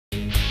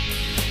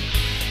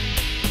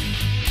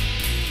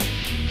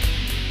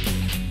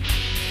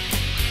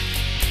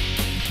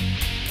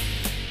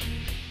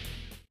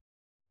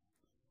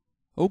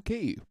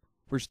Okay,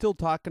 we're still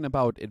talking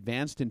about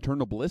advanced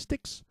internal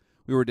ballistics.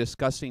 We were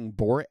discussing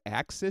bore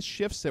axis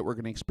shifts that we're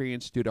going to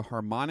experience due to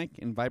harmonic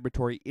and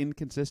vibratory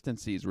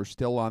inconsistencies. We're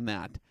still on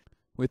that.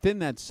 Within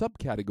that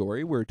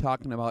subcategory, we're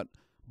talking about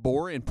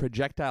bore and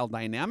projectile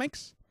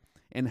dynamics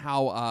and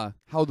how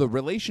the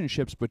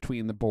relationships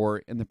between the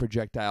bore and the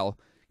projectile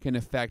can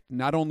affect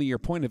not only your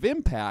point of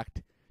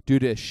impact due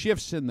to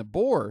shifts in the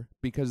bore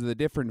because of the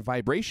different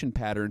vibration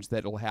patterns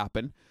that will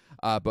happen,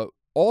 but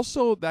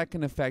also that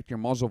can affect your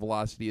muzzle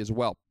velocity as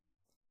well.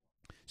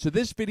 So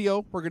this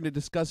video, we're going to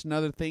discuss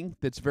another thing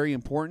that's very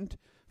important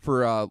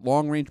for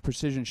long-range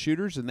precision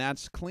shooters, and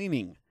that's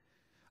cleaning.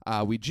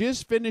 We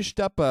just finished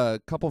up a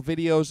couple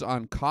videos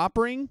on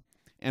coppering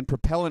and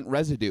propellant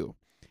residue,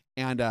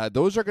 and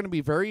those are going to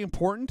be very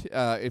important.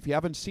 If you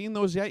haven't seen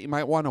those yet, you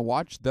might want to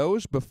watch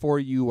those before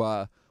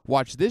you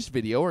watch this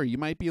video, or you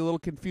might be a little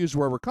confused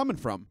where we're coming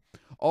from.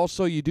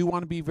 Also, you do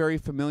want to be very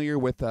familiar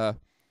with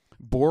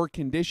bore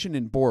condition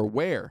and bore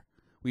wear.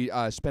 We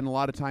spend a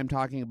lot of time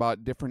talking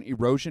about different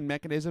erosion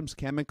mechanisms,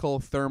 chemical,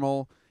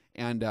 thermal,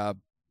 and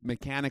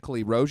mechanical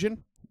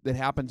erosion that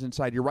happens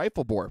inside your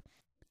rifle bore.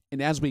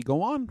 And as we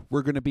go on,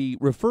 we're going to be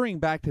referring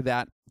back to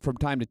that from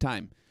time to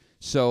time.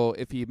 So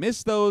if you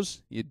missed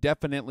those, you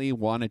definitely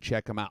want to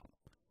check them out.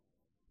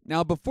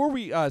 Now, before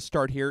we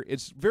start here,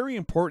 it's very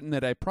important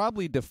that I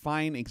probably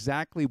define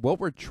exactly what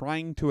we're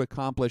trying to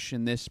accomplish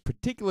in this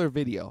particular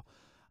video,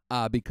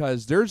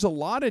 because there's a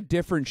lot of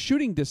different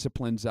shooting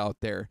disciplines out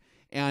there.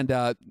 And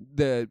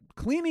the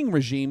cleaning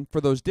regime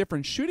for those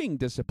different shooting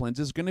disciplines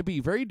is going to be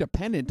very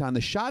dependent on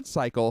the shot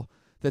cycle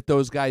that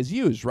those guys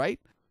use, right?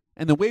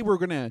 And the way we're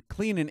going to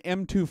clean an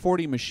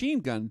M240 machine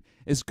gun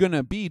is going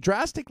to be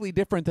drastically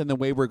different than the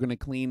way we're going to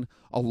clean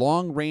a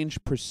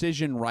long-range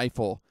precision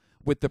rifle,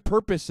 with the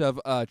purpose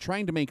of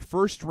trying to make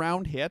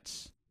first-round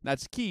hits.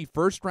 That's key,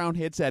 first-round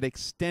hits at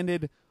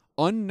extended,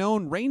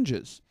 unknown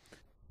ranges.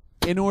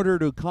 In order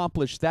to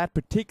accomplish that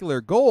particular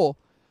goal,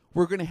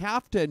 we're going to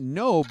have to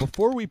know,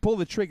 before we pull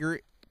the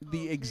trigger,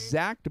 the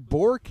exact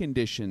bore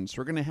conditions.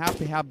 We're going to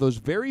have those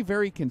very,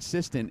 very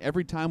consistent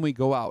every time we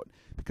go out,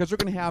 because we're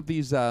going to have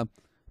these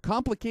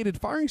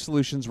complicated firing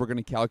solutions we're going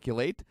to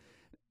calculate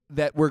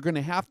that we're going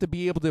to have to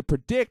be able to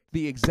predict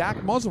the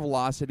exact muzzle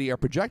velocity our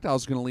projectile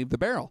is going to leave the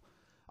barrel.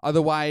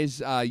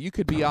 Otherwise, you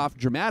could be off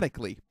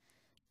dramatically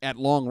at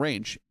long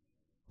range.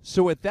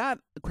 So with that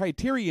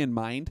criteria in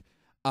mind,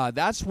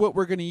 that's what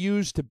we're going to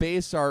use to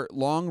base our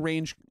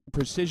long-range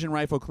precision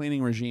rifle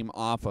cleaning regime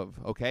off of,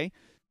 okay?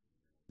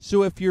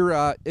 So if you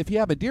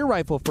have a deer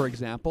rifle, for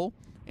example,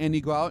 and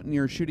you go out and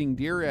you're shooting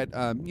deer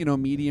at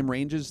medium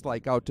ranges,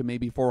 like out to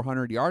maybe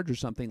 400 yards or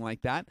something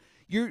like that,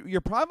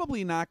 you're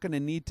probably not going to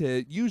need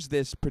to use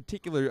this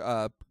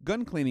particular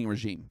gun cleaning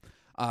regime.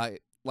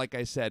 Like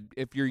I said,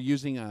 if you're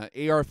using a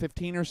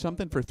AR-15 or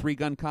something for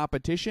 3-gun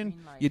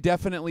competition, you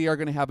definitely are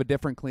going to have a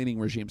different cleaning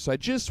regime. So I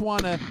just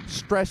want to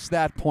stress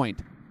that point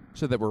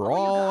so that we're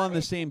all on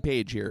the same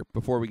page here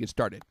before we get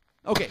started.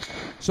 Okay,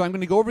 so I'm going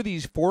to go over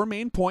these 4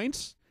 main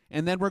points,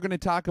 and then we're going to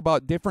talk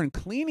about different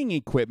cleaning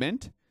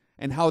equipment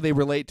and how they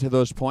relate to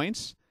those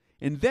points.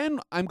 And then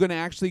I'm going to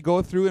actually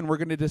go through and we're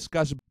going to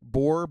discuss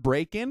bore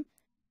break-in.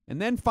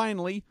 And then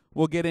finally,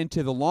 we'll get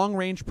into the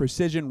long-range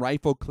precision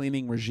rifle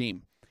cleaning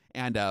regime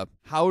and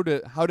how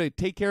to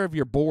take care of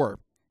your bore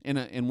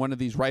in one of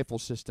these rifle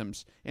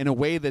systems in a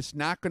way that's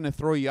not going to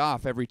throw you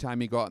off every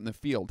time you go out in the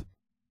field.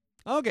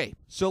 Okay,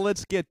 so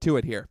let's get to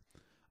it here.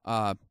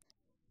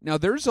 Now,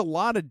 there's a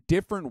lot of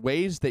different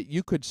ways that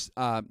you could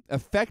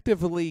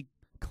effectively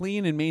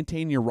clean and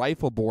maintain your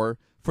rifle bore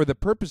for the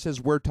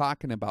purposes we're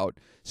talking about.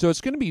 So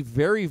it's going to be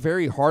very,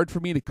 very hard for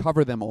me to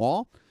cover them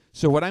all.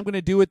 So what I'm going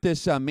to do with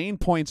this main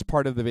points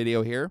part of the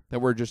video here that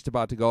we're just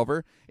about to go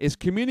over is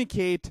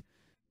communicate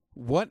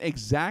what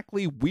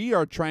exactly we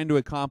are trying to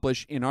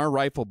accomplish in our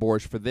rifle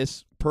bores for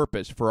this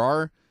purpose, for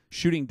our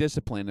shooting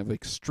discipline of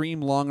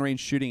extreme long-range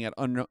shooting at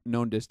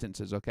unknown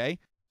distances, okay?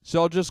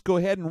 So I'll just go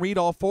ahead and read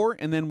all 4,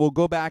 and then we'll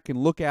go back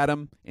and look at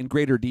them in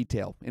greater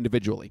detail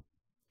individually.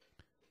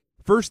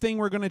 First thing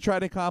we're going to try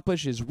to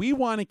accomplish is we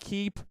want to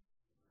keep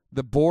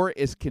the bore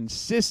as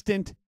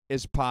consistent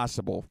as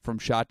possible from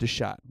shot to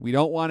shot. We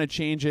don't want to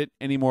change it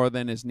any more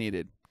than is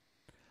needed.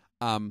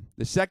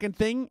 The second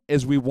thing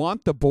is we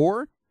want the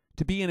bore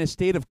to be in a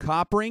state of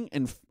coppering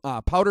and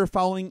powder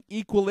fouling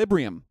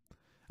equilibrium.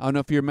 I don't know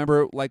if you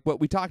remember like what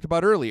we talked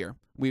about earlier.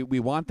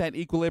 We want that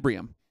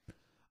equilibrium.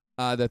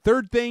 The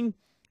third thing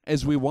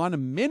is we want to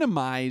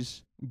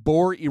minimize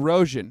bore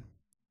erosion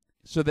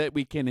so that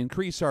we can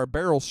increase our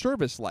barrel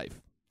service life.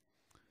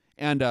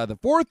 And the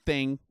fourth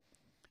thing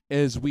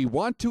is we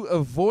want to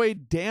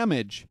avoid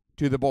damage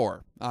to the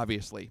bore,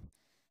 obviously.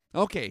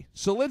 Okay,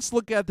 so let's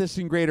look at this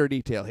in greater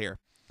detail here.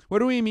 What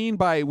do we mean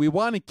by we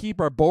want to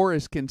keep our bore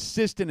as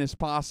consistent as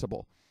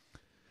possible?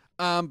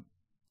 Like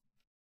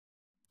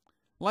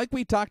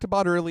we talked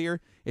about earlier,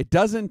 it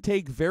doesn't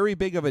take very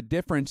big of a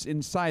difference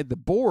inside the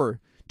bore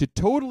to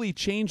totally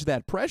change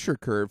that pressure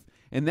curve,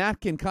 and that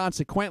can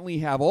consequently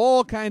have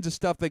all kinds of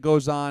stuff that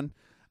goes on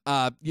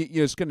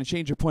It's going to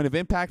change your point of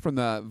impact from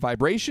the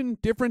vibration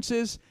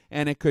differences,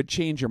 and it could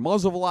change your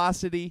muzzle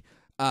velocity.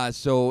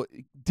 So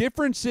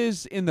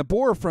differences in the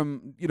bore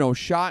from,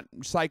 shot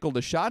cycle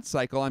to shot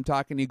cycle. I'm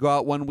talking you go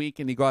out 1 week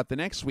and you go out the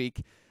next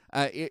week.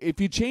 If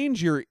you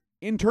change your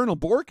internal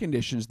bore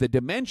conditions, the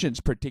dimensions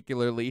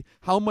particularly,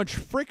 how much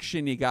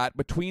friction you got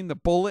between the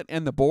bullet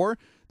and the bore,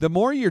 the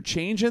more you're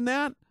changing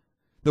that,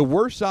 the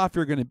worse off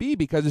you're going to be,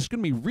 because it's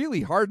going to be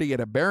really hard to get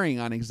a bearing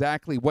on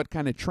exactly what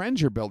kind of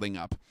trends you're building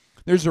up.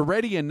 There's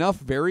already enough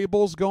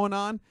variables going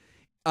on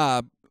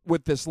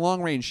with this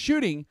long-range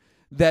shooting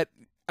that,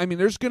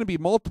 there's going to be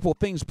multiple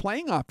things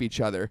playing off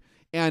each other,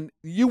 and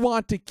you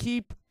want to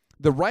keep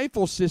the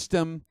rifle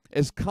system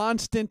as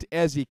constant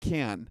as you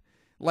can.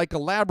 Like a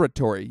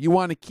laboratory, you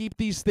want to keep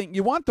these things,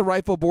 you want the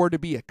rifle bore to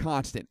be a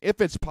constant,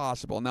 if it's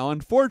possible. Now,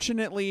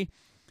 unfortunately,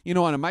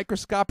 on a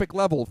microscopic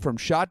level, from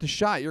shot to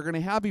shot, you're going to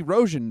have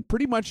erosion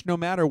pretty much no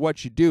matter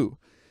what you do.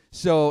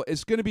 So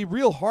it's going to be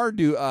real hard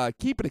to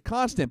keep it a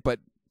constant, but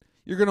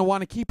you're going to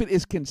want to keep it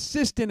as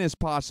consistent as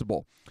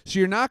possible. So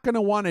you're not going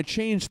to want to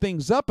change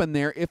things up in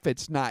there if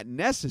it's not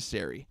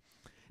necessary.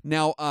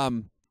 Now,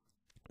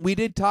 we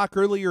did talk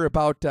earlier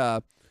about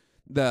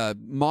the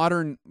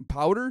modern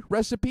powder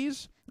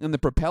recipes and the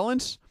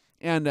propellants,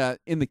 and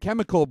in the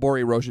chemical bore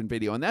erosion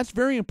video, and that's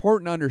very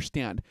important to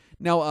understand.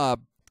 Now,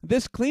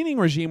 this cleaning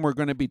regime we're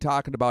going to be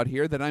talking about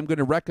here, that I'm going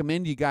to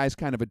recommend you guys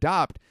kind of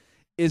adopt,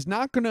 is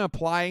not going to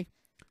apply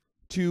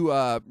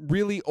to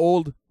really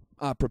old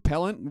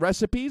propellant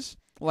recipes,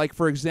 like,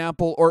 for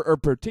example, or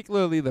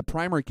particularly the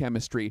primer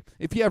chemistry.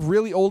 If you have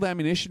really old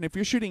ammunition, if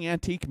you're shooting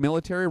antique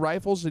military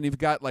rifles and you've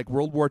got like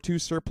World War II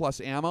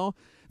surplus ammo,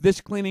 this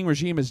cleaning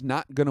regime is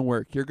not going to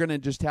work. You're going to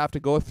just have to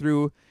go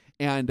through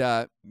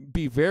and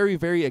be very,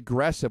 very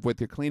aggressive with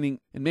your cleaning,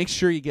 and make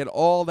sure you get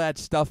all that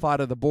stuff out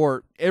of the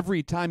bore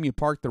every time you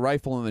park the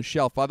rifle on the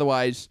shelf.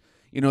 Otherwise,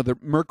 the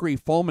mercury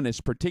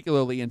fulminous,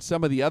 particularly, and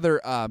some of the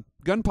other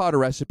gunpowder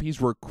recipes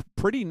were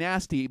pretty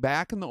nasty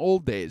back in the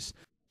old days.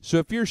 So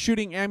if you're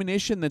shooting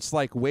ammunition that's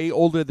like way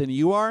older than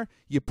you are,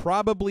 you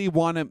probably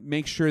want to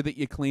make sure that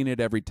you clean it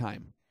every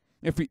time.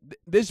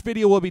 This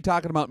video will be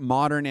talking about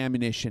modern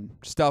ammunition,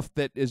 stuff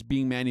that is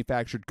being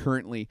manufactured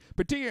currently,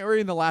 particularly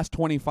in the last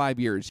 25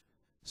 years.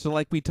 So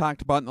like we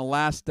talked about in the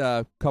last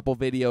couple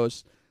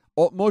videos,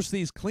 most of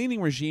these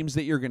cleaning regimes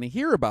that you're going to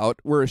hear about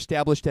were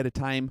established at a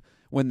time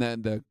when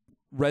the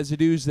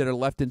residues that are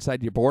left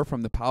inside your bore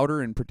from the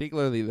powder, and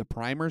particularly the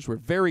primers, were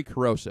very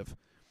corrosive.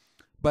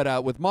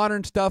 But with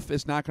modern stuff,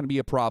 it's not going to be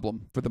a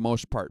problem for the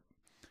most part.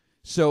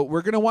 So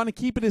we're going to want to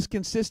keep it as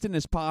consistent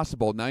as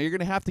possible. Now, you're going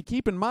to have to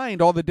keep in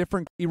mind all the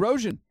different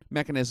erosion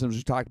mechanisms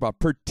we talked about,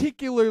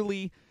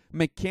 particularly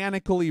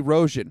mechanical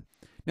erosion.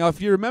 Now, if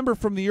you remember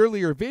from the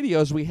earlier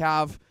videos, we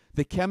have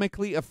the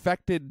chemically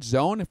affected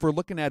zone. If we're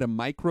looking at a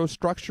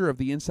microstructure of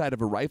the inside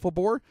of a rifle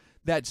bore,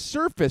 that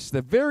surface,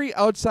 the very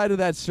outside of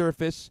that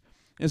surface,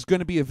 is going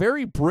to be a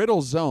very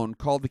brittle zone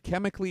called the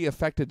chemically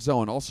affected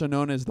zone, also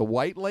known as the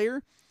white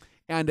layer.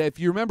 And if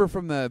you remember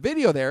from the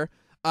video there,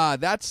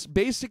 that's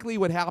basically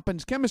what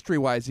happens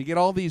chemistry-wise. You get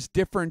all these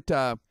different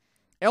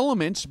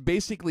elements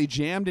basically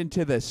jammed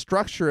into the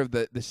structure of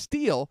the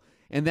steel,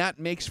 and that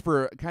makes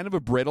for kind of a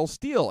brittle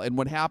steel. And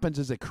what happens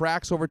is it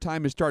cracks over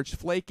time, it starts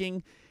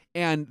flaking,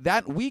 and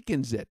that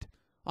weakens it.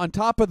 On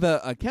top of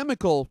the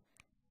chemical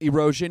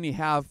erosion, you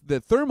have the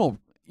thermal.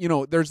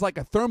 There's like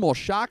a thermal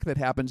shock that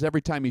happens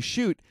every time you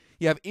shoot.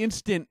 You have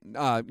instant,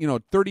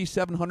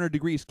 3,700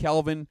 degrees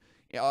Kelvin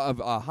of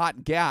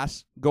hot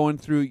gas going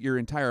through your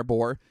entire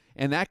bore,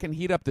 and that can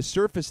heat up the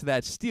surface of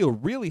that steel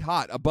really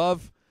hot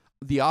above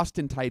the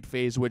austenite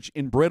phase, which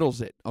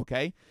embrittles it,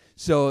 okay?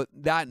 So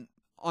that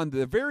on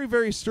the very,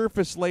 very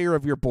surface layer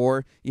of your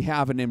bore, you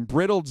have an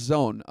embrittled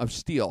zone of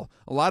steel.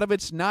 A lot of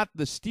it's not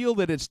the steel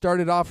that it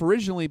started off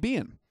originally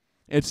being.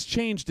 It's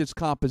changed its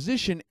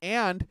composition,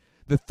 and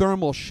the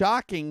thermal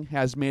shocking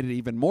has made it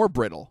even more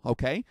brittle,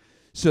 okay?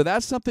 So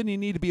that's something you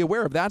need to be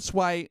aware of. That's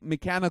why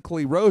mechanical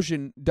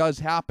erosion does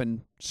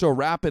happen so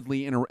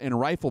rapidly in a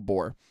rifle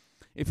bore.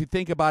 If you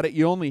think about it,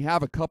 you only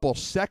have a couple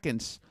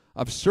seconds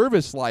of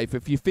service life.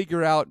 If you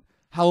figure out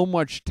how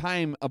much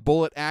time a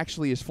bullet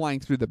actually is flying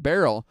through the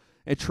barrel,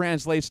 it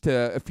translates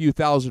to a few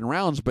thousand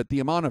rounds, but the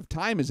amount of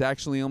time is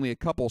actually only a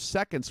couple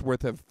seconds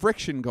worth of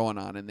friction going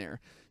on in there.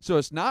 So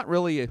it's not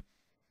really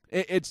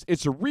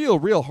it's a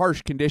real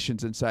harsh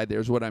conditions inside there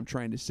is what I'm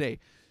trying to say.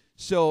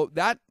 So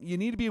that you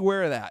need to be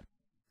aware of that.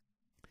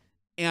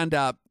 And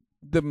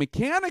the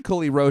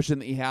mechanical erosion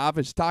that you have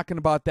is talking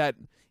about that.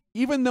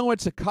 Even though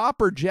it's a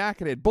copper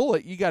jacketed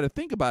bullet, you got to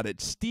think about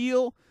it.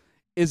 Steel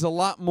is a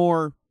lot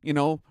more,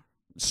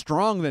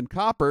 strong than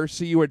copper,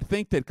 so you would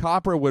think that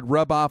copper would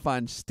rub off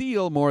on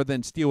steel more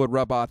than steel would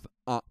rub off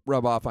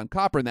on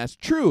copper, and that's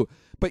true.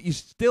 But you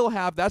still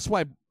have, that's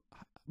why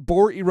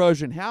bore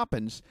erosion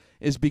happens,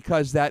 is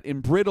because that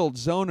embrittled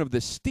zone of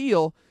the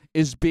steel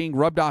is being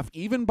rubbed off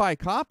even by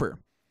copper.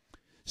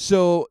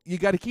 So you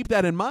got to keep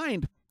that in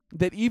mind,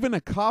 that even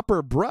a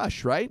copper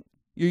brush, right?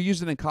 You're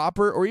using a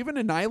copper or even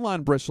a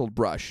nylon bristled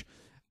brush.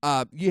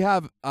 You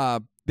have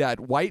that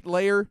white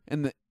layer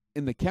and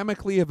in the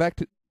chemically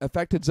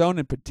affected zone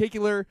in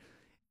particular,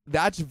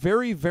 that's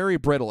very, very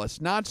brittle. It's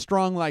not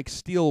strong like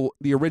steel,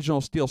 the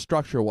original steel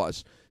structure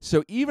was.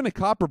 So even a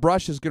copper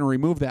brush is going to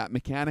remove that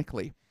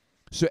mechanically.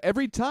 So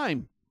every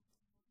time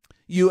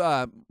you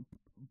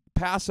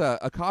pass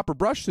a copper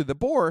brush through the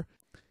bore,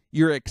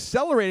 you're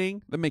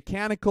accelerating the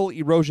mechanical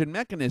erosion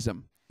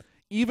mechanism,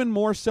 even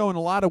more so in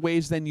a lot of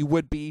ways than you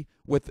would be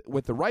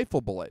with a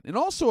rifle bullet. And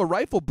also a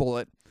rifle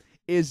bullet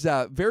is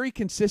very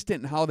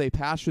consistent in how they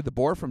pass through the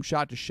bore from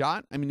shot to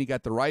shot. I mean, you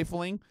got the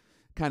rifling,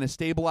 kind of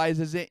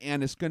stabilizes it,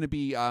 and it's going to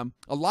be a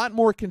lot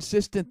more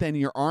consistent than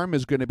your arm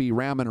is going to be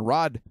ramming a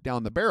rod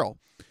down the barrel.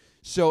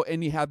 So,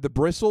 and you have the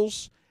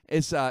bristles.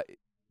 It's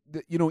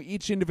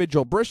each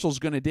individual bristle is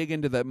going to dig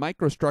into the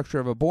microstructure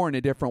of a bore in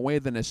a different way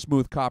than a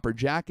smooth copper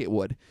jacket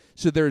would.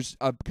 So there's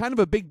a kind of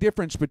a big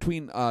difference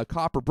between a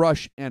copper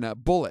brush and a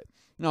bullet.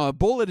 Now, a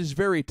bullet is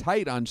very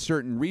tight on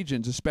certain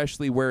regions,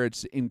 especially where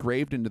it's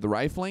engraved into the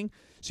rifling.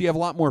 So you have a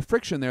lot more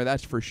friction there,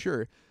 that's for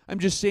sure. I'm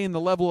just saying the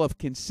level of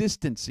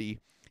consistency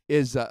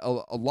is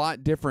a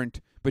lot different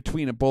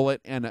between a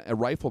bullet and a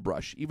rifle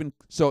brush. Even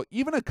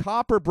a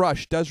copper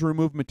brush does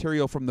remove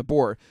material from the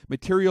bore,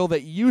 material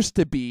that used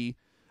to be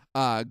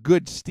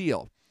good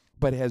steel,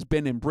 but has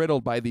been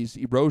embrittled by these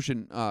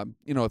erosion,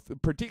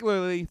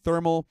 particularly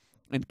thermal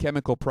and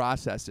chemical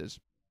processes.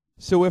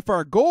 So if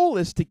our goal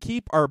is to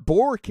keep our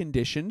bore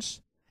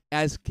conditions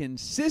as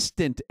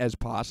consistent as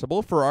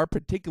possible for our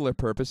particular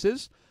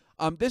purposes,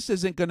 this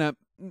isn't going to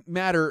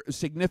matter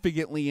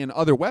significantly in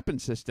other weapon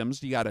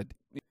systems. You got a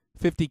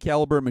 50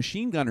 caliber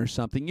machine gun or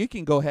something, you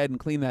can go ahead and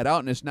clean that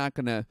out, and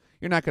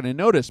you're not going to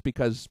notice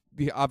because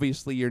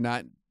obviously you're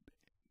not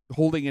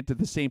holding it to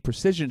the same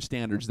precision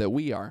standards that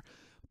we are.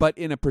 But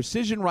in a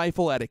precision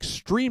rifle at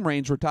extreme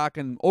range, we're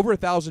talking over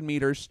 1,000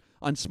 meters,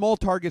 on small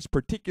targets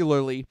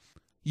particularly,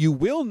 you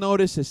will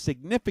notice a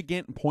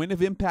significant point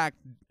of impact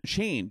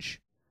change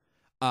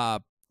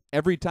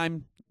every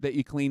time that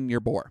you clean your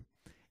bore.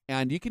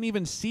 And you can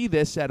even see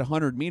this at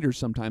 100 meters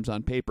sometimes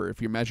on paper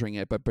if you're measuring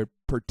it, but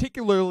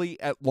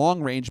particularly at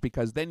long range,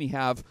 because then you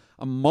have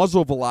a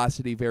muzzle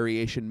velocity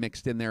variation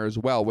mixed in there as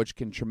well, which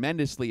can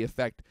tremendously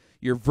affect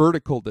your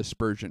vertical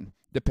dispersion,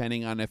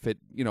 depending on if it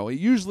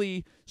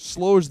usually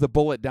slows the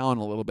bullet down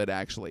a little bit,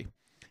 actually.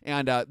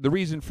 And the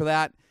reason for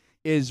that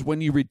is when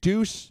you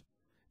reduce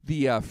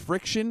the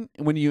friction,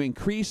 and when you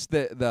increase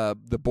the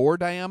bore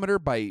diameter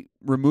by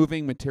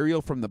removing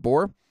material from the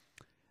bore,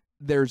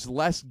 there's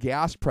less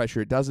gas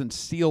pressure. It doesn't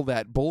seal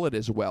that bullet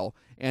as well.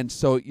 And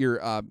so your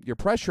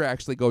pressure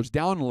actually goes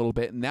down a little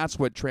bit, and that's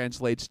what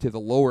translates to the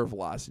lower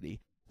velocity.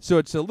 So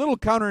it's a little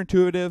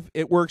counterintuitive.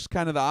 It works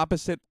kind of the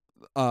opposite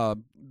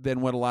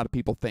than what a lot of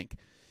people think.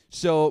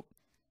 So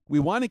we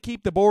want to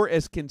keep the bore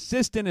as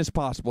consistent as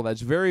possible.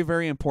 That's very,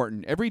 very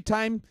important. Every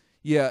time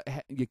you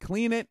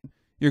clean it,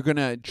 you're going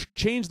to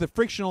change the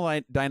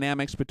frictional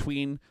dynamics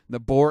between the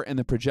bore and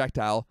the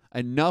projectile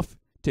enough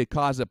to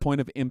cause a point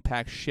of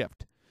impact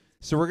shift.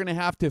 So we're going to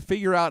have to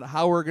figure out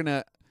how we're going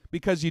to,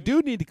 because you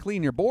do need to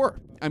clean your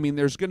bore. I mean,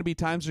 there's going to be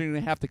times when you're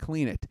going to have to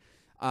clean it.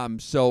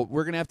 So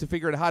we're going to have to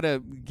figure out how to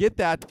get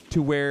that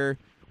to where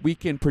we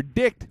can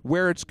predict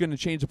where it's going to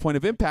change the point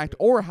of impact,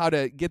 or how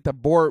to get the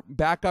bore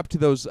back up to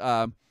those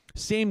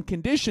same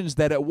conditions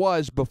that it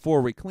was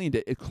before we cleaned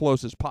it, as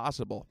close as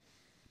possible.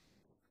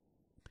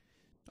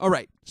 All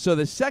right, so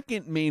the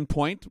second main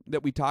point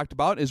that we talked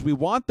about is we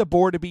want the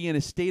bore to be in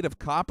a state of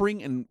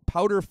coppering and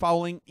powder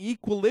fouling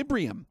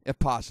equilibrium, if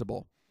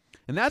possible.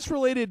 And that's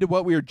related to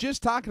what we were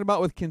just talking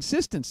about with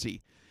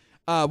consistency.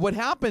 What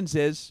happens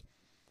is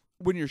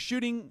when you're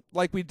shooting,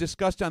 like we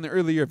discussed on the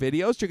earlier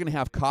videos, you're going to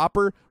have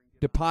copper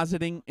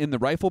depositing in the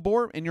rifle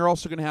bore, and you're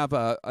also going to have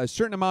a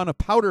certain amount of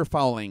powder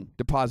fouling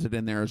deposit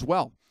in there as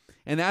well.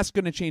 And that's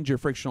going to change your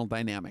frictional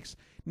dynamics.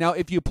 Now,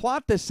 if you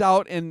plot this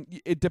out, and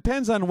it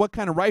depends on what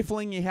kind of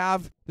rifling you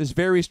have, this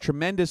varies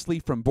tremendously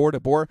from bore to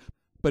bore,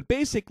 but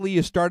basically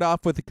you start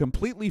off with a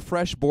completely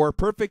fresh bore,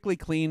 perfectly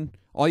clean,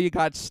 all you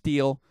got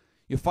steel.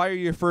 You fire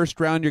your first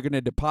round, you're going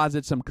to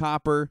deposit some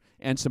copper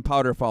and some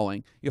powder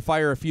fouling. You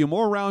fire a few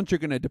more rounds, you're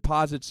going to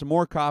deposit some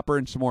more copper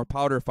and some more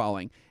powder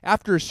fouling.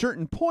 After a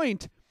certain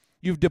point,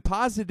 you've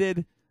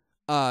deposited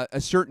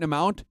a certain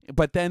amount,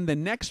 but then the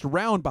next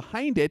round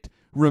behind it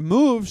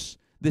removes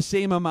the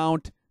same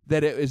amount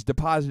that it is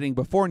depositing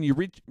before, and you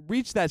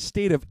reach that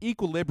state of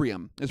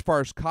equilibrium as far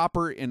as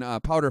copper and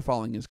powder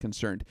fouling is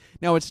concerned.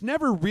 Now, it's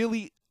never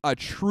really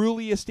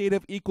truly a state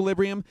of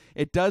equilibrium.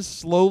 It does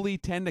slowly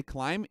tend to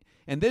climb,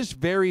 and this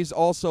varies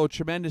also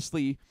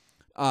tremendously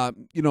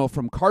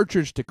from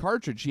cartridge to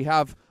cartridge. You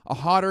have a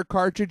hotter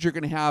cartridge, you're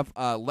going to have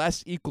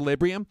less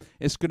equilibrium.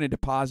 It's going to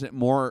deposit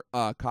more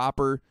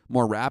copper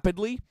more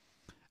rapidly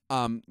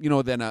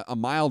than a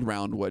mild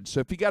round would. So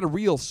if you got a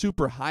real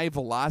super high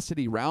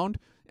velocity round,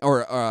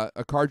 or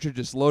a cartridge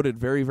is loaded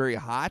very, very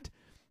hot,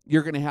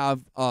 you're going to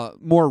have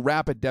more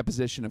rapid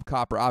deposition of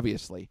copper,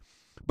 obviously.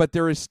 But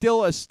there is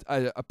still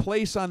a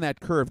place on that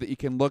curve that you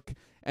can look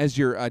as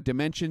your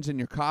dimensions and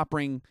your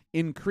coppering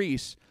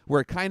increase, where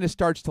it kind of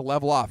starts to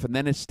level off, and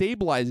then it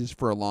stabilizes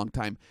for a long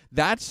time.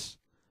 That's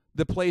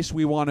the place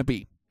we want to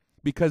be,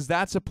 because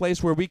that's a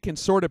place where we can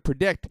sort of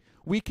predict.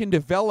 We can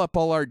develop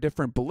all our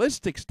different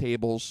ballistics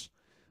tables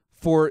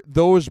for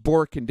those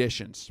bore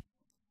conditions.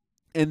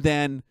 And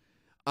then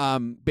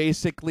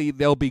basically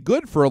they'll be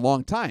good for a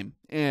long time.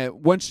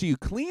 And once you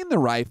clean the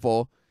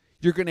rifle,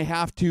 you're going to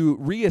have to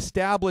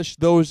reestablish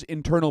those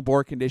internal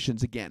bore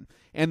conditions again.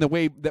 And the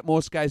way that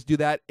most guys do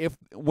that,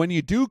 when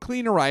you do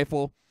clean a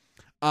rifle,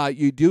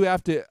 you do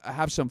have to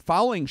have some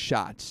fouling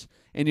shots,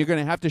 and you're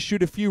going to have to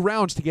shoot a few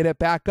rounds to get it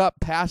back up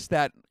past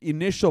that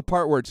initial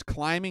part where it's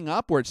climbing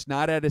up, where it's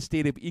not at a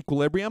state of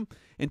equilibrium,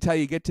 until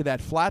you get to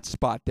that flat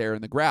spot there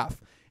in the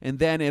graph. And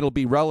then it'll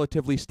be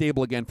relatively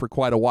stable again for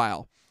quite a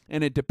while.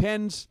 And it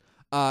depends,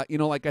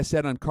 like I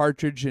said, on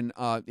cartridge and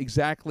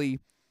exactly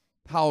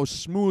how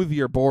smooth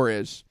your bore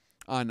is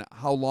on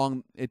how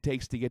long it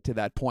takes to get to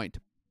that point.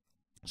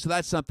 So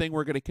that's something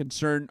we're going to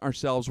concern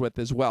ourselves with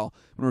as well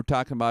when we're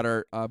talking about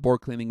our bore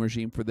cleaning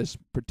regime for this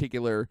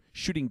particular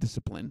shooting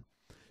discipline.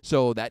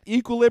 So that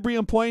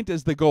equilibrium point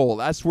is the goal.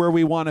 That's where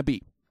we want to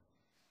be.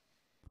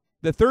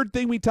 The third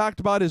thing we talked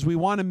about is we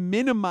want to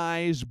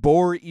minimize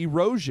bore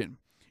erosion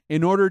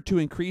in order to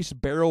increase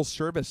barrel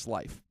service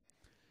life.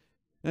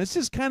 Now, this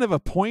is kind of a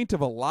point of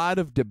a lot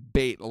of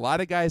debate. A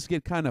lot of guys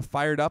get kind of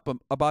fired up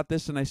about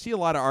this, and I see a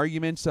lot of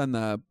arguments on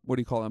the, what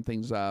do you call them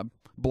things,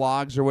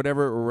 blogs or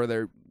whatever, or where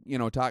they're,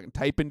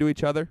 typing to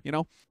each other,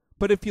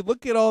 But if you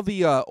look at all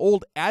the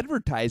old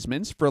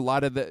advertisements for a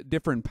lot of the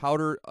different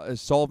powder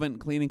solvent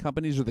cleaning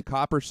companies or the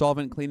copper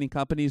solvent cleaning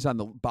companies on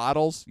the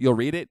bottles, you'll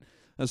read it.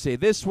 They'll say,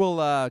 this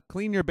will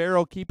clean your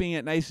barrel, keeping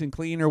it nice and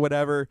clean or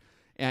whatever,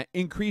 and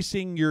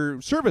increasing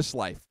your service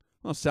life.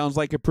 Well, sounds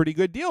like a pretty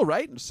good deal,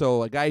 right?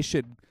 So a guy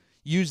should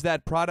use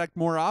that product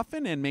more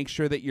often and make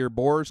sure that your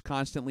bore is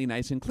constantly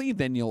nice and clean.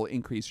 Then you'll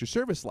increase your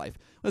service life.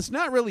 Well, it's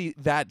not really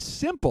that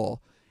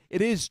simple.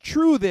 It is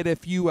true that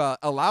if you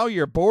allow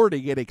your bore to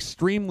get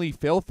extremely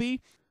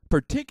filthy,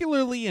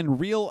 particularly in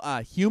real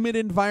humid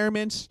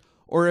environments,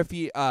 or if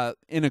you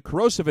in a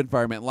corrosive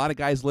environment, a lot of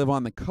guys live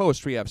on the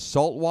coast where you have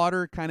salt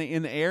water kind of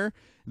in the air,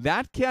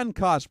 that can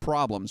cause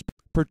problems.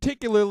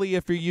 Particularly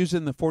if you're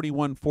using the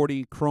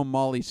 4140 chrome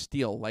moly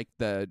steel, like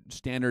the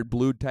standard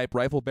blued type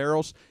rifle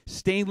barrels.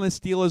 Stainless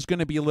steel is going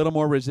to be a little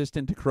more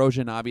resistant to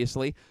corrosion,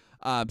 obviously,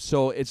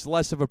 so it's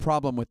less of a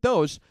problem with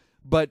those.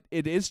 But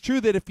it is true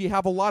that if you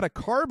have a lot of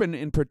carbon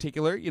in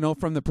particular,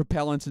 from the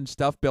propellants and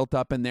stuff built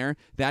up in there,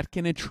 that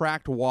can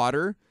attract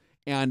water.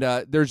 And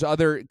there's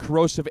other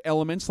corrosive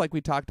elements, like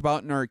we talked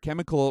about in our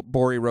chemical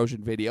bore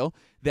erosion video,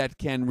 that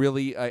can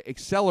really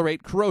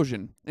accelerate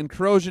corrosion. And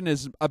corrosion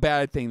is a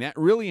bad thing. That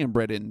really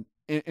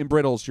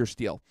embrittles your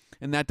steel,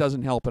 and that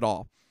doesn't help at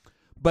all.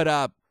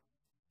 But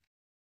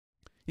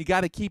you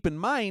got to keep in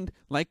mind,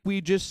 like we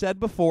just said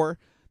before,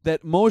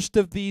 that most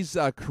of these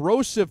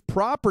corrosive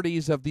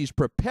properties of these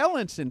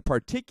propellants in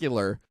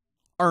particular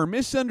are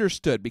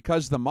misunderstood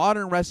because the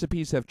modern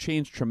recipes have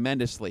changed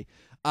tremendously.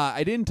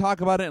 I didn't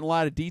talk about it in a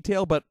lot of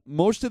detail, but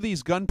most of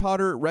these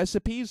gunpowder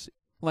recipes,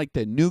 like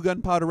the new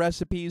gunpowder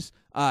recipes,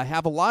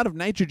 have a lot of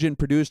nitrogen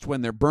produced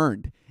when they're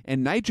burned.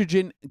 And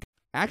nitrogen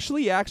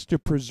actually acts to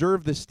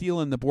preserve the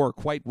steel in the bore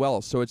quite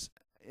well. So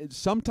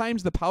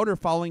sometimes the powder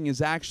fouling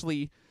is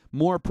actually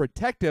more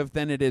protective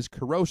than it is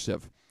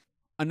corrosive.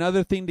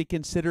 Another thing to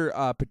consider,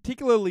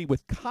 particularly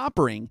with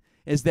coppering,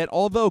 is that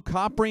although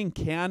coppering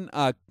can,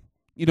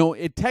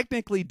 it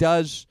technically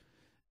does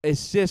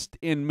assist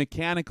in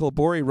mechanical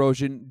bore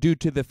erosion due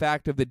to the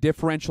fact of the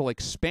differential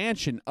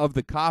expansion of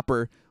the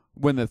copper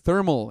when the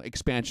thermal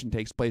expansion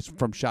takes place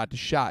from shot to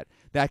shot.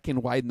 That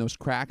can widen those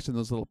cracks and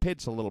those little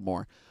pits a little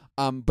more.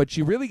 But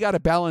you really got to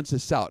balance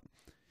this out.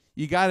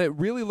 You got to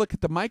really look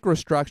at the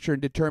microstructure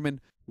and determine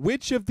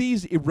which of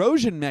these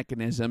erosion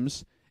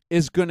mechanisms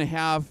is going to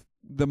have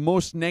the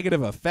most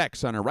negative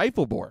effects on a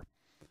rifle bore.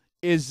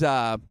 Is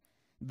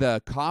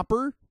the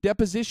copper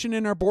deposition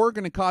in our bore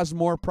going to cause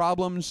more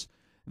problems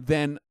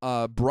than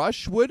a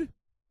brush would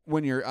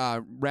when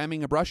you're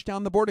ramming a brush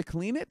down the bore to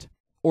clean it?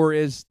 Or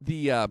is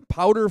the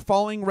powder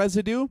falling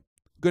residue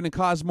going to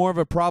cause more of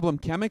a problem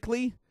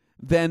chemically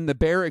than the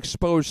bare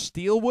exposed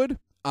steel would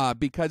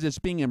because it's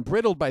being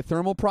embrittled by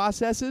thermal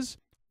processes?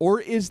 Or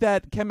is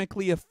that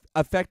chemically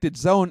affected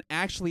zone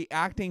actually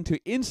acting to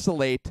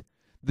insulate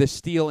the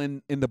steel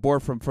in the bore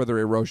from further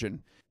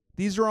erosion?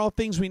 These are all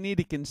things we need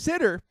to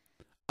consider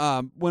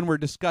when we're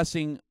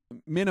discussing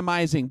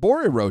minimizing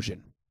bore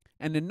erosion.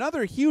 And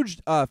another huge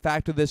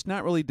factor that's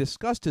not really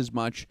discussed as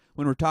much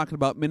when we're talking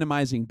about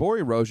minimizing bore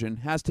erosion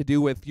has to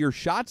do with your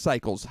shot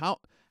cycles. How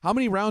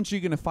many rounds are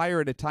you going to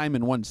fire at a time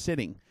in one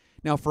sitting?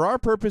 Now, for our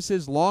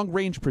purposes,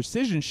 long-range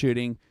precision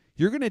shooting,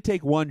 you're going to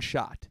take one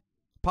shot,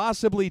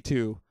 possibly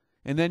two,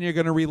 and then you're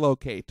going to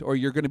relocate, or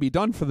you're going to be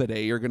done for the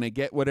day. You're going to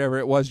get whatever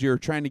it was you're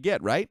trying to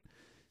get, right?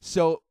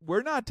 So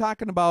we're not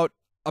talking about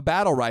a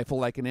battle rifle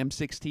like an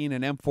M16,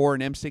 an M4,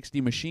 an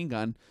M60 machine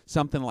gun,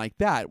 something like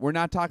that. We're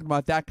not talking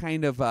about that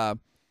kind of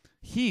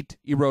heat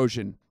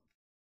erosion.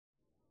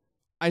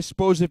 I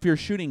suppose if you're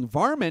shooting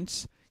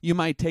varmints, you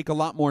might take a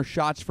lot more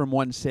shots from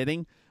one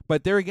sitting,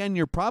 But there again,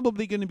 you're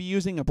probably going to be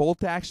using a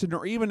bolt action,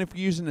 or even if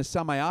you're using a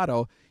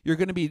semi-auto, you're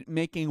going to be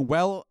making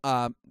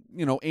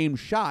aimed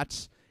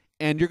shots,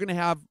 and you're going to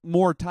have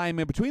more time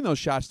in between those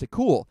shots to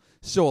cool.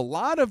 So a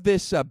lot of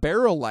this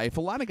barrel life,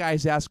 a lot of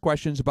guys ask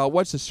questions about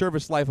what's the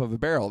service life of a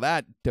barrel.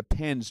 That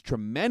depends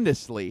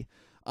tremendously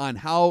on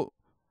how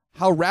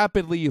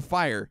rapidly you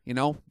fire,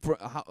 for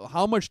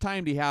how much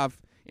time do you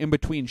have in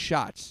between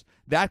shots.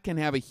 That can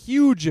have a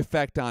huge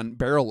effect on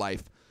barrel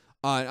life.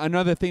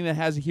 Another thing that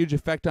has a huge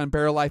effect on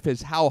barrel life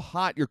is how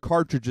hot your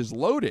cartridge is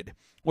loaded.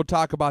 We'll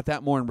talk about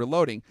that more in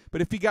reloading.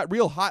 But if you got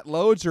real hot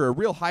loads or a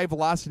real high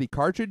velocity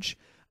cartridge,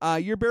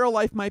 your barrel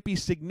life might be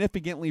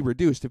significantly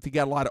reduced. If you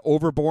got a lot of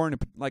overbore,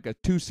 like a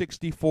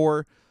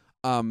 264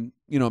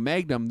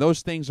 Magnum,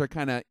 those things are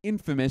kind of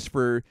infamous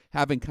for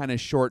having kind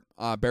of short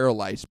barrel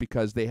lives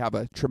because they have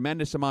a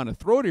tremendous amount of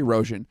throat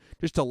erosion.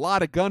 Just a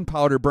lot of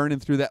gunpowder burning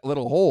through that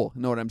little hole.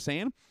 You know what I'm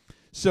saying?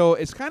 So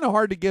it's kind of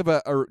hard to give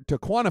to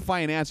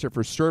quantify an answer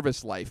for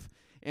service life.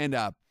 And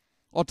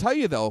I'll tell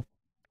you though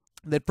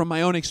that from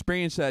my own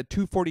experience at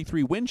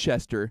 243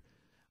 Winchester,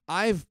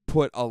 I've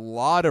put a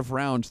lot of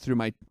rounds through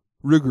my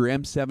Ruger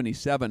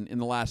M77 in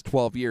the last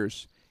 12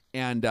 years,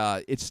 and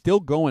it's still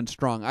going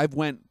strong. I've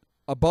went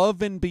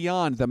above and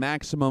beyond the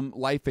maximum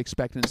life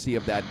expectancy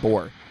of that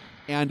bore.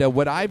 And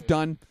what I've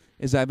done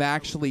is I've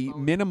actually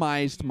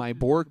minimized my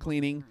bore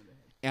cleaning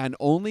and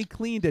only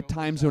cleaned at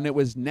times when it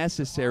was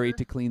necessary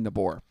to clean the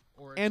bore.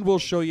 And we'll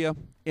show you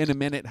in a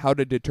minute how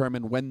to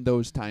determine when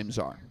those times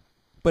are.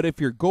 But if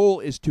your goal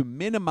is to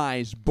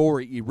minimize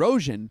bore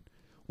erosion,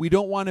 we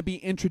don't want to be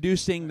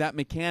introducing that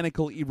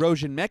mechanical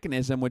erosion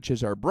mechanism, which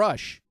is our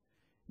brush,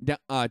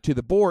 to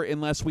the bore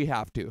unless we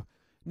have to.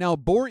 Now,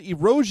 bore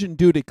erosion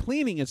due to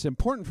cleaning, it's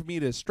important for me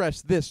to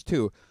stress this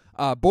too.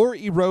 Bore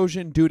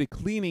erosion due to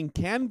cleaning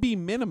can be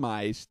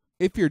minimized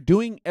if you're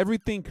doing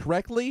everything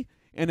correctly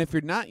and if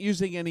you're not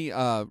using any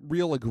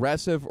real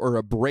aggressive or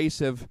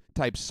abrasive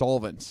type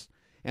solvents.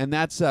 And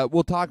that's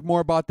we'll talk more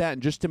about that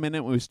in just a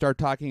minute when we start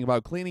talking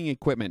about cleaning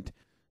equipment.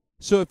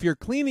 So if you're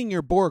cleaning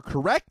your bore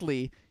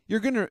correctly, you're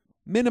going to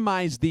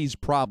minimize these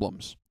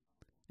problems.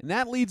 And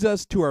that leads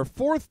us to our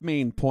fourth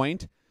main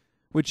point,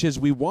 which is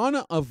we want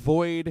to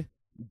avoid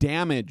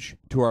damage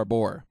to our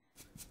bore.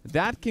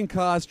 That can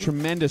cause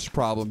tremendous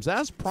problems.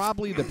 That's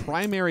probably the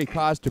primary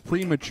cause to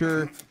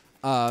premature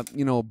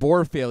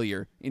bore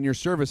failure in your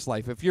service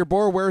life. If your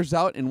bore wears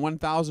out in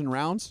 1,000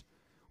 rounds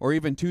or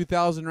even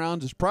 2,000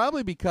 rounds, it's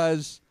probably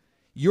because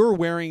you're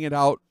wearing it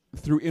out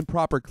through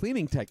improper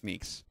cleaning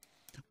techniques.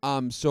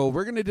 So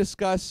we're going to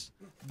discuss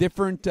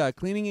different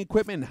cleaning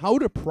equipment and how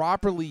to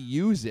properly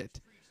use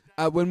it.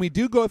 When we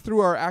do go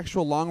through our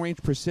actual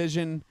long-range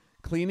precision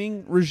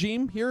cleaning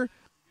regime here,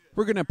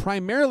 we're going to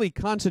primarily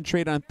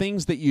concentrate on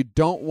things that you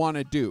don't want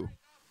to do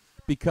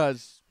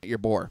because your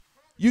bore.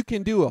 You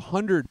can do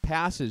 100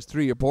 passes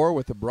through your bore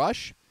with a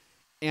brush,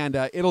 and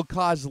it'll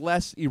cause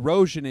less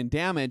erosion and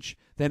damage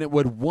than it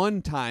would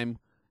one time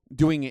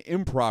doing it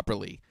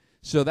improperly.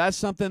 So that's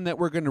something that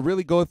we're going to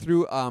really go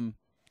through.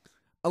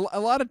 A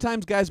lot of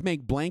times guys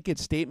make blanket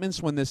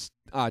statements when this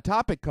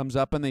topic comes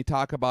up, and they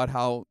talk about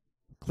how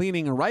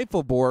cleaning a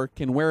rifle bore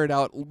can wear it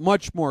out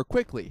much more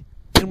quickly.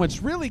 And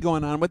what's really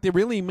going on, what they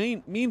really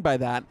mean by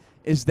that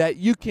is that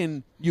you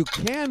can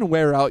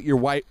wear out your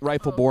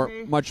rifle bore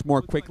much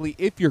more quickly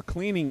if you're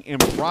cleaning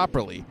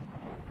improperly.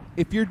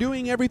 If you're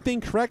doing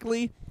everything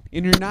correctly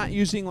and you're not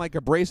using like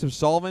abrasive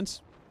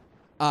solvents,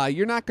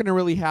 you're not going to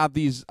really have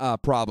these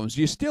problems.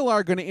 You still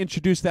are going to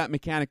introduce that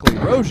mechanical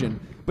erosion,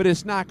 but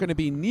it's not going to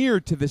be near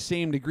to the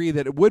same degree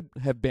that it would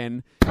have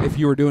been if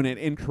you were doing it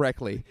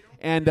incorrectly.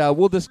 And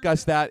we'll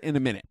discuss that in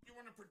a minute.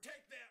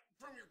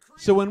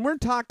 So when we're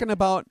talking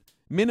about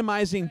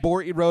minimizing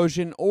bore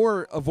erosion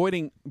or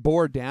avoiding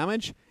bore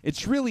damage,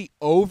 it's really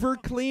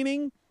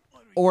over-cleaning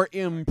or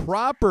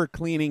improper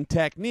cleaning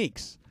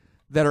techniques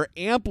that are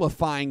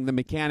amplifying the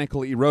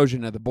mechanical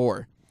erosion of the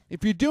bore.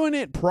 If you're doing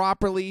it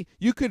properly,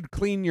 you could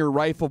clean your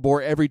rifle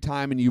bore every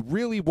time and you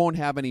really won't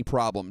have any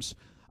problems.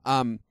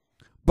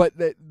 But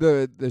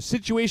the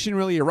situation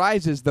really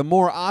arises the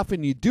more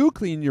often you do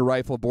clean your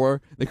rifle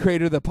bore, the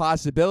greater the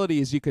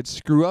possibility is you could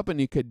screw up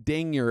and you could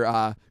ding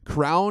your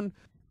crown,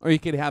 or you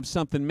could have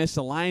something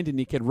misaligned and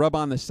you could rub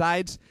on the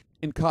sides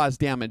and cause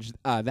damage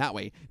that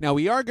way. Now,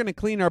 we are going to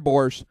clean our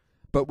bores,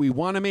 but we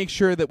want to make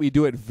sure that we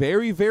do it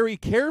very, very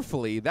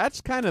carefully. That's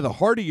kind of the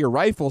heart of your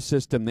rifle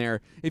system there.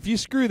 If you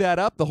screw that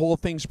up, the whole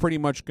thing's pretty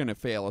much going to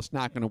fail. It's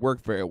not going to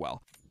work very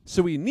well.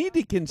 So we need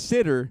to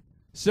consider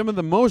some of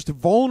the most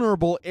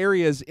vulnerable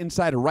areas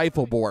inside a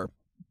rifle bore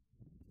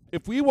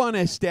if we want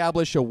to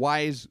establish a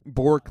wise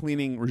bore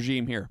cleaning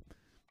regime here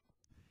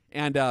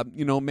and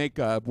make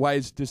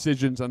wise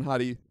decisions on how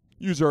to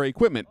use our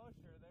equipment.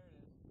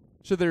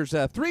 So there's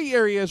 3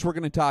 areas we're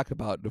going to talk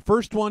about. The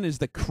first one is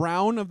the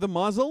crown of the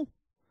muzzle,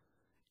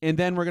 and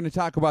then we're going to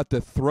talk about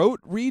the throat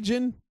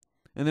region,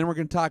 and then we're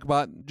going to talk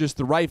about just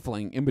the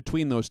rifling in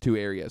between those 2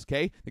 areas,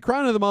 okay? The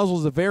crown of the muzzle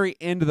is the very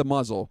end of the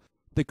muzzle.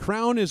 The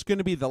crown is going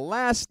to be the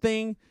last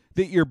thing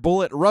that your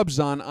bullet rubs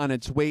on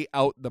its way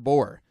out the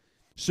bore.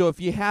 So if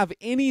you have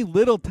any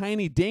little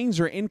tiny dings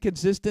or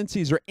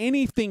inconsistencies or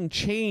anything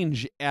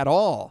change at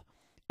all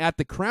at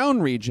the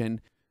crown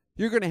region,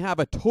 you're going to have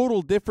a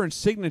total different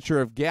signature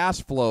of gas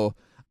flow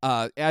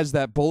as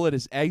that bullet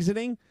is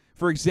exiting.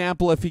 For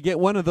example, if you get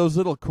one of those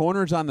little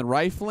corners on the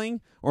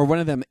rifling or one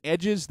of them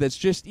edges that's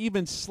just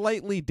even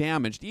slightly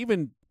damaged,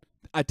 even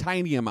a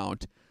tiny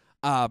amount,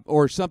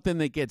 or something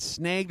that gets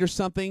snagged or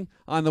something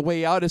on the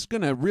way out, it's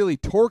going to really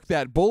torque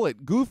that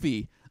bullet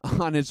goofy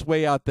on its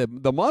way out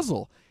the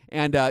muzzle.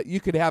 And you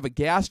could have a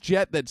gas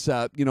jet that's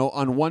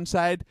on one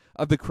side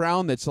of the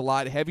crown that's a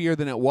lot heavier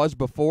than it was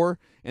before,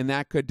 and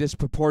that could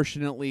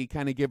disproportionately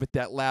kind of give it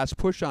that last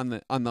push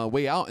on the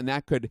way out, and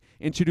that could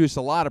introduce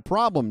a lot of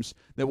problems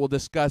that we'll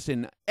discuss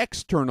in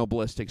external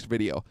ballistics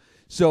video.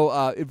 So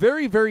a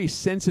very, very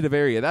sensitive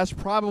area. That's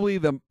probably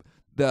the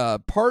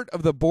part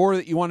of the bore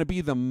that you want to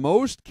be the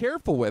most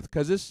careful with,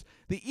 because it's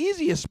the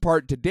easiest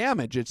part to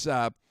damage. It's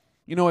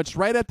it's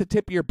right at the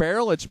tip of your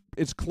barrel.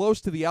 It's close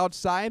to the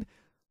outside.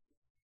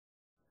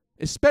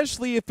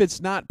 Especially if it's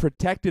not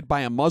protected by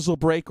a muzzle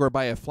brake or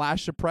by a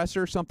flash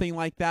suppressor, something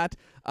like that.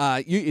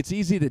 It's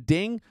easy to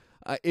ding.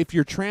 If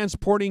you're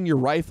transporting your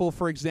rifle,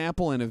 for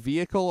example, in a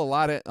vehicle, a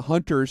lot of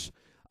hunters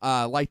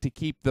like to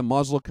keep the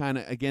muzzle kind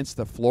of against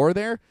the floor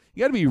there.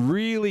 You got to be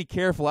really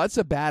careful. That's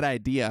a bad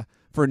idea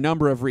for a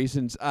number of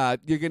reasons.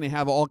 You're going to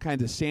have all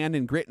kinds of sand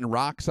and grit and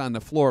rocks on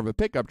the floor of a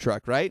pickup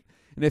truck, right?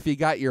 And if you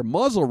got your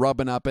muzzle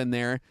rubbing up in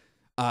there,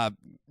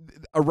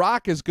 a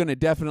rock is going to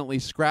definitely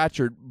scratch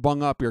or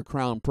bung up your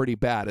crown pretty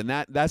bad, and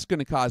that's going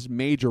to cause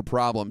major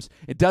problems.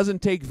 It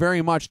doesn't take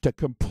very much to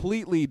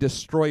completely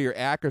destroy your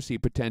accuracy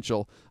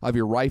potential of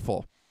your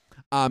rifle.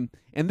 And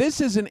this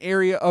is an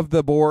area of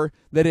the bore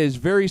that is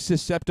very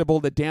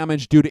susceptible to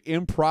damage due to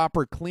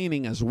improper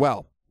cleaning as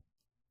well.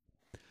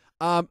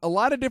 A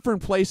lot of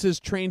different places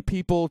train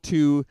people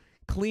to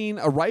clean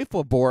a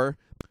rifle bore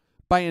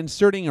by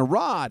inserting a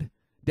rod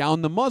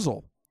down the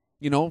muzzle,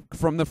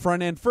 from the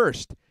front end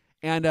first.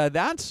 And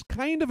that's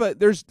kind of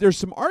there's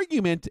some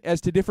argument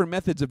as to different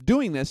methods of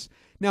doing this.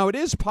 Now, it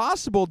is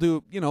possible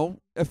to,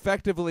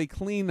 effectively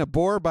clean a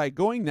bore by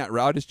going that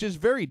route. It's just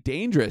very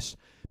dangerous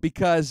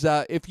because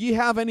if you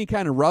have any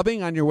kind of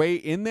rubbing on your way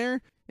in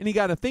there, and you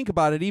got to think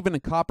about it, even a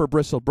copper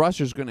bristle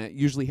brusher is going to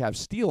usually have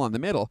steel on the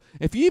middle.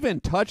 If you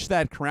even touch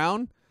that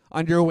crown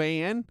on your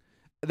way in,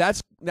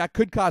 that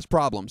could cause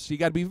problems. So you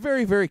got to be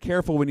very, very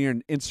careful when you're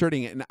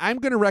inserting it. And I'm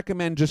going to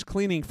recommend just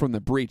cleaning from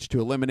the breech to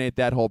eliminate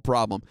that whole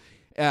problem.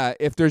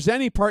 If there's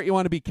any part you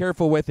want to be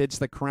careful with, it's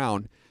the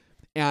crown.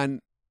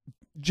 And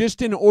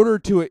just in order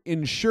to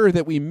ensure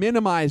that we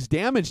minimize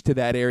damage to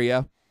that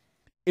area,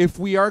 if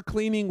we are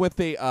cleaning with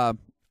a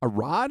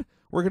rod,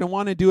 we're going to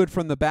want to do it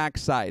from the back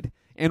side.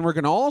 And we're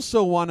going to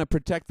also want to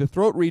protect the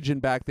throat region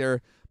back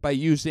there by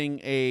using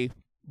a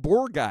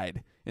bore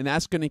guide. And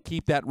that's going to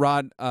keep that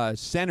rod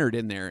centered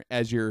in there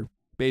as you're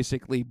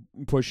basically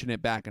pushing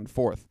it back and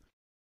forth.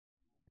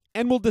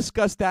 And we'll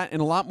discuss that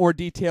in a lot more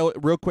detail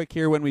real quick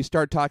here when we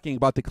start talking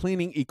about the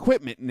cleaning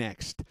equipment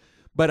next.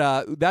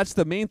 But that's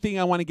the main thing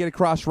I want to get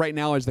across right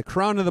now is the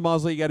crown of the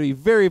muzzle. You got to be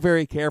very,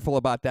 very careful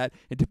about that.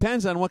 It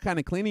depends on what kind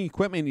of cleaning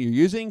equipment you're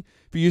using.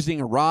 If you're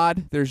using a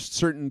rod, there's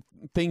certain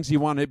things you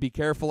want to be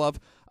careful of,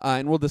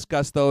 and we'll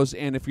discuss those.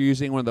 And if you're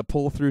using one of the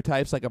pull-through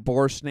types like a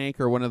bore snake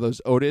or one of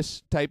those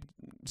Otis type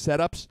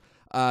setups,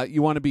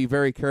 you want to be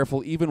very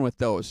careful even with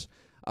those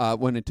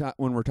when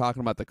we're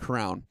talking about the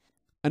crown.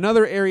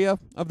 Another area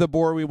of the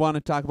bore we want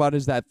to talk about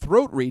is that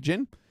throat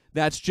region.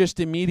 That's just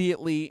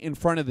immediately in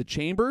front of the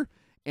chamber.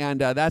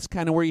 And that's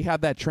kind of where you have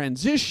that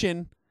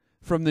transition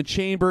from the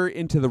chamber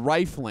into the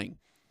rifling.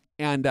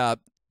 And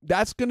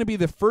that's going to be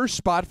the first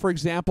spot, for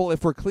example,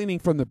 if we're cleaning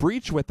from the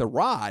breech with a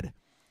rod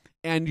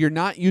and you're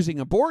not using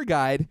a bore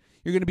guide,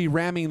 you're going to be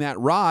ramming that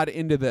rod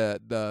into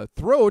the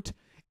throat,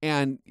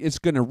 and it's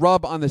going to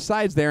rub on the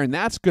sides there, and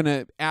that's going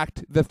to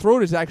act, the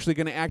throat is actually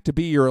going to act to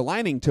be your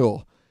aligning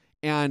tool.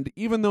 And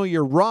even though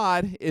your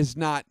rod is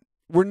not,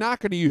 we're not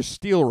going to use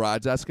steel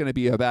rods. That's going to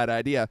be a bad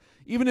idea.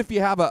 Even if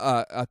you have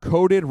a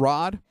coated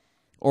rod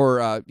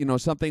or,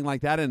 something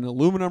like that, an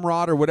aluminum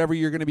rod or whatever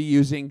you're going to be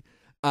using,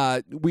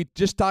 we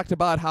just talked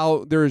about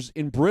how there's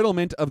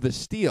embrittlement of the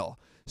steel.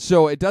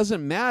 So it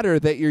doesn't matter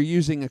that you're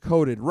using a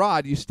coated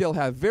rod. You still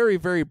have very,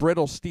 very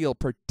brittle steel,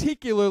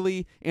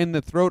 particularly in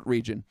the throat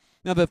region.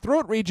 Now, the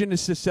throat region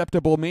is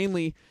susceptible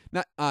mainly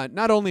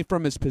not only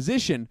from its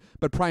position,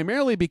 but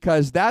primarily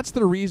because that's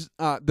the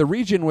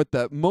region with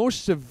the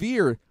most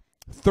severe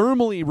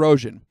thermal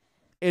erosion.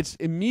 It's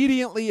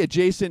immediately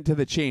adjacent to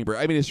the chamber.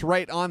 I mean, it's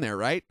right on there,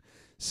 right?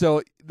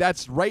 So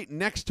that's right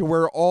next to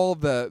where all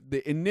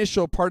the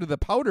initial part of the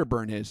powder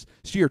burn is.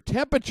 So your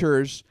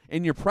temperatures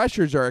and your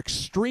pressures are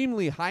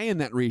extremely high in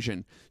that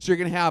region. So you're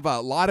going to have a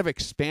lot of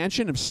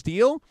expansion of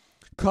steel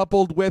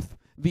coupled with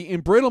the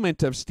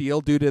embrittlement of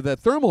steel due to the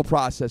thermal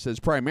processes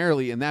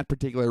primarily in that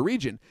particular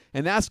region.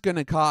 And that's going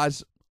to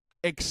cause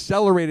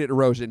accelerated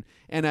erosion.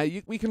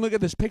 And we can look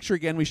at this picture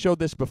again. We showed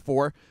this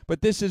before,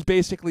 but this is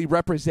basically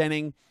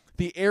representing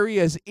the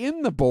areas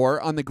in the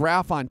bore on the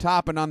graph on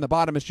top, and on the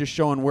bottom it's just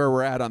showing where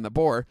we're at on the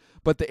bore,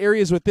 but the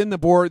areas within the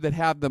bore that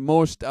have the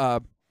most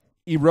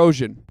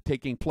erosion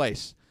taking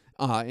place.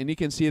 And you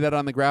can see that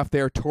on the graph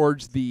there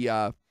towards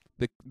the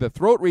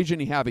throat region,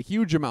 you have a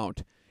huge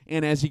amount.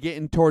 And as you get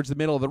in towards the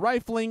middle of the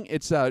rifling,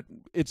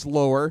 it's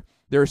lower.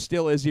 There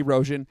still is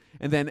erosion.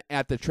 And then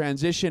at the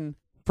transition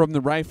from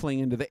the rifling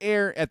into the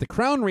air, at the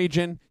crown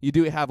region, you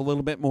do have a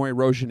little bit more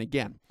erosion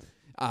again.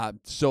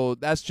 So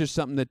that's just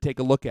something to take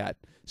a look at.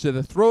 So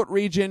the throat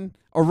region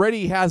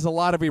already has a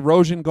lot of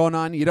erosion going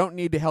on. You don't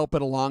need to help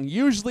it along.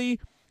 Usually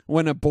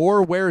when a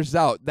bore wears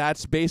out,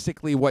 that's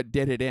basically what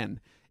did it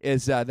in,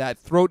 is that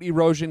throat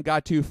erosion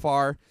got too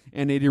far,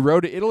 and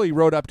it'll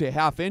erode up to a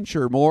 ½ inch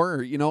or more.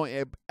 Or, you know,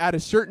 at a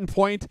certain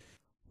point,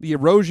 the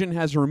erosion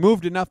has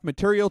removed enough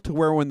material to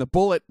where when the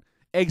bullet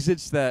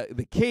exits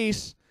the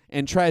case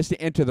and tries to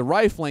enter the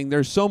rifling,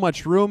 there's so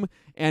much room,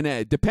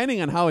 and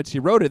depending on how it's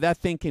eroded, that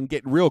thing can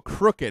get real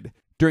crooked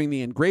during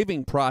the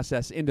engraving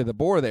process into the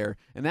bore there,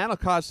 and that'll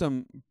cause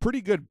some pretty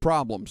good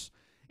problems.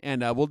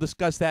 And we'll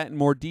discuss that in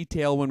more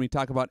detail when we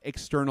talk about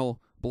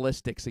external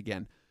ballistics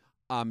again.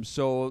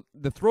 So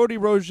the throat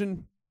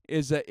erosion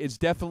is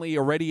definitely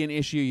already an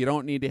issue. You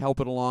don't need to help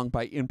it along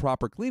by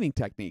improper cleaning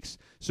techniques.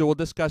 So we'll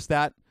discuss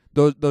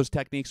those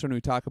techniques when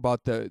we talk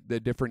about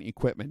the different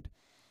equipment.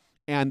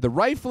 And the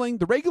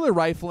regular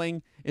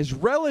rifling is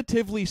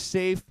relatively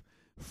safe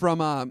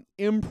from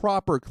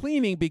improper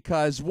cleaning,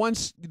 because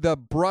once the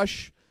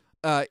brush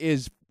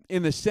is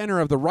in the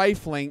center of the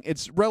rifling,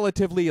 it's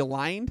relatively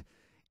aligned.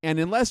 And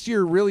unless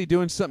you're really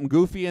doing something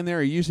goofy in there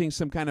or using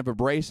some kind of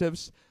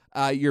abrasives,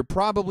 you're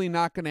probably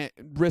not going to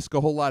risk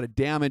a whole lot of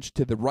damage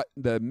to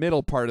the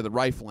middle part of the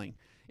rifling.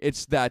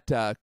 It's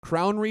that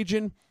crown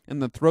region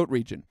and the throat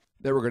region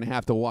that we're going to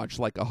have to watch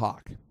like a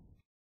hawk.